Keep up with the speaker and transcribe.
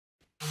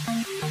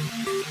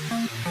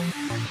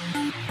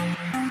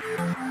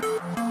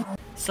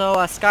So,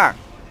 Skar,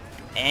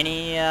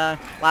 any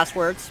last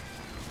words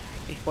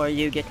before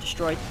you get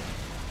destroyed?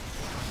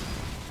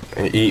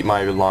 And eat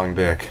my long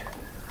dick.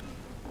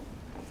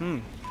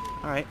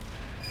 Alright.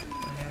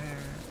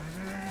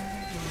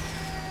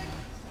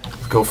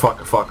 Go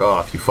fuck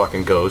off, you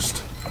fucking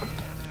ghost.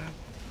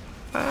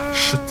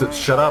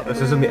 Shut up, this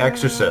isn't The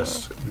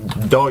Exorcist.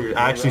 No, you're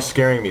actually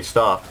scaring me,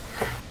 stop.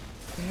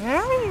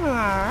 There you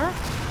are.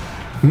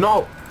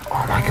 No!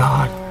 Oh my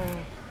god.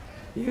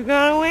 You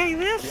got away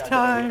this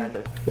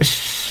time.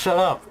 Shut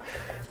up.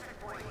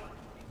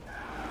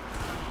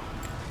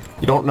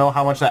 You don't know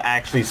how much that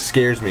actually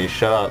scares me,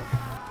 shut up.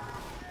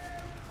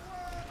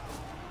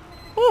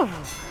 Ooh,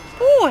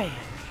 boy.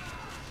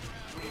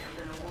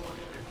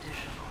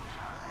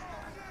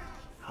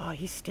 Oh,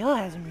 he still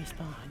hasn't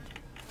respawned.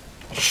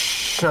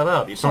 Shut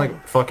up, you sound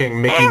like fucking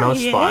Mickey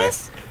Mouse Spy.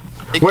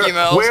 Mickey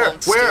Mouse on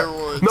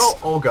steroids. No!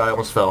 Oh god, I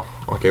almost fell.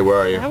 Okay, where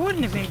are you? That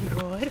wouldn't have made me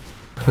good.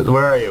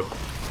 Where are you?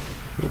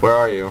 Where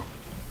are you?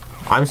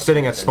 I'm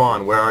sitting at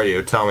spawn, where are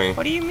you? Tell me.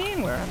 What do you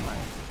mean, where am I?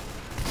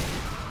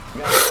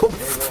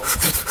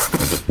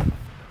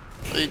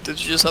 Hey,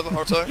 did you just have a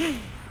heart attack?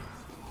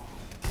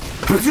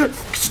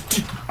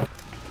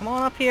 Come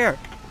on up here.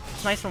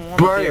 It's nice and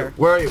warm Where up are here. you?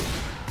 Where are you?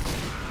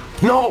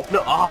 No!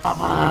 No!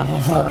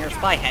 You're a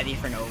spy heavy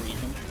for no reason.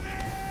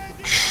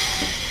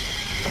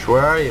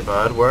 Where are you,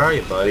 bud? Where are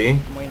you, buddy?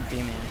 I'm waiting for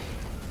you, man.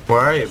 Where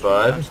are you,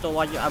 bud? I'm still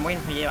watching. I'm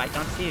waiting for you. I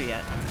don't see you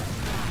yet.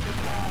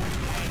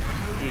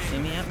 Do you see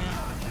me yet, man?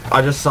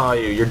 I just saw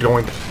you. You're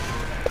going. I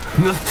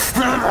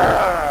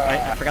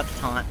forgot the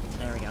taunt.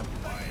 There we go.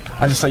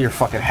 I just saw your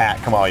fucking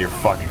hat come out of your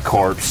fucking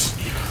corpse.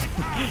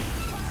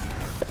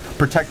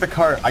 Protect the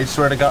cart. I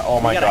swear to God.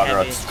 Oh my God.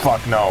 Ruts.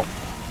 Fuck no.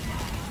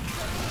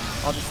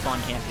 I'll just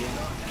spawn camp you.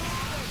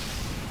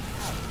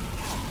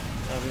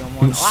 Everyone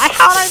wants.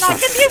 How did I not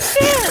get the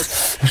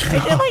assist? I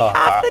did like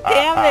half the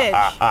damage.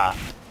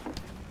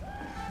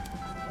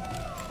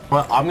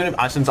 Well, I'm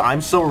gonna. Since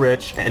I'm so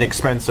rich and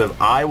expensive,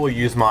 I will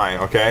use mine.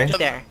 Okay.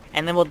 There,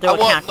 and then we'll do I a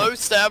want captain. no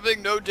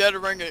stabbing, no dead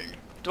ringing.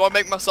 Do I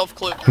make myself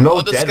clear?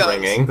 No dead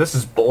ringing. This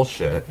is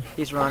bullshit.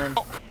 He's running.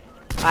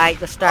 Alright,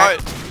 let's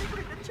start.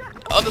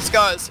 Alright.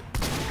 Undisguised.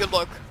 Good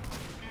luck.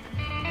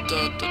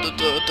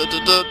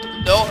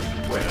 No.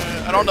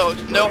 I don't know.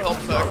 No health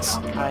effects.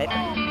 Alright.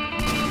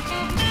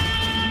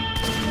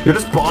 You're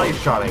just body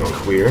shotting,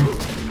 queer. Yeah,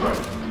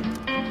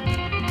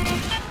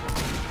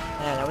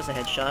 that was a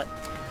headshot.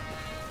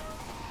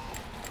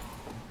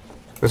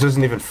 This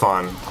isn't even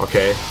fun.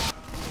 Okay.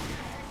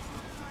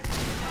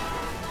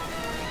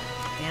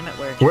 Damn it,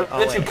 where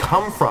Did you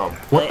come from?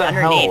 What the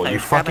hell? You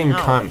fucking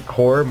cunt.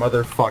 Whore,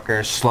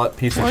 motherfucker, slut,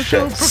 piece of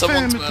shit.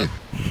 Someone's mad.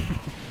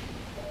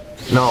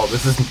 No,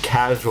 this isn't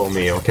casual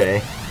me,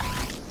 okay?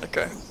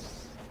 Okay.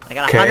 I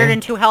got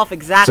 102 health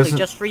exactly,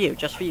 just for you,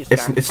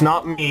 Skar. It's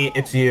not me,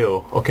 it's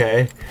you,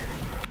 okay?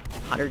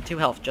 102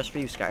 health, just for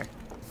you, Skar.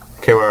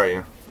 Okay, where are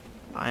you?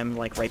 I'm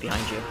like right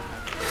behind you.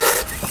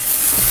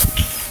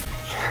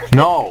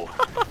 No!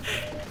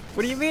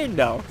 What do you mean,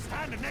 no?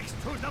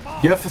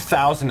 You have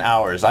 1,000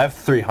 hours, I have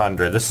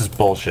 300, this is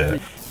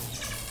bullshit.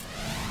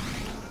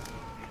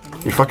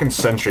 Your fucking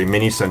sentry,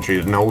 mini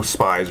sentry, no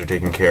spies are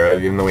taken care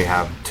of, even though we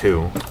have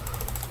 2.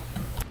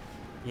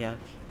 Yeah.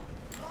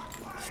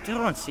 Still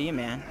don't see you,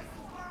 man.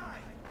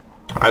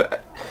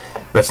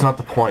 That's not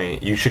the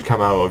point. You should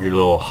come out of your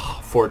little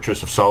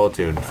fortress of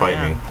solitude and fight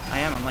me. I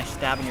am. I'm like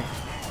stabbing you.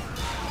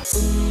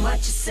 What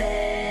you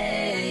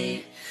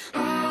say?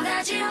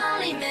 That you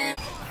only meant.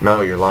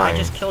 No, you're lying. I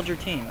just killed your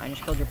team. I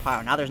just killed your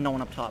pyro. Now there's no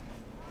one up top.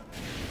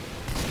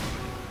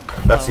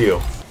 That's you.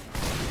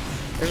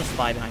 There's a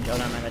spy behind you. Oh,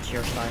 no, man, that's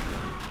your spy.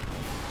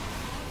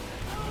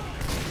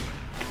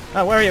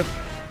 Oh, where are you?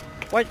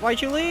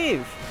 Why'd you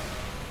leave?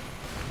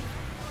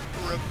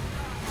 Rip.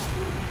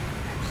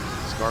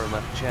 Skar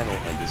left channel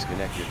and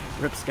disconnected.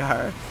 Rip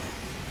Skar.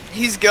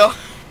 He's gone.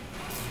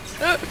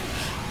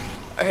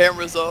 A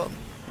hammer's on.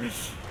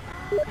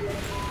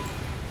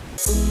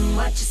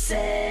 What you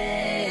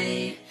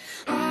say?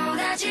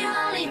 That you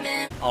only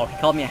meant. Oh, he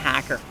called me a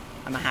hacker.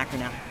 I'm a hacker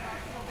now.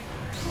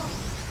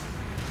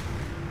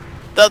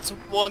 That's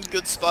one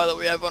good spy that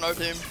we have on our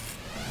team.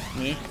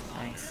 Me?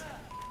 Nice.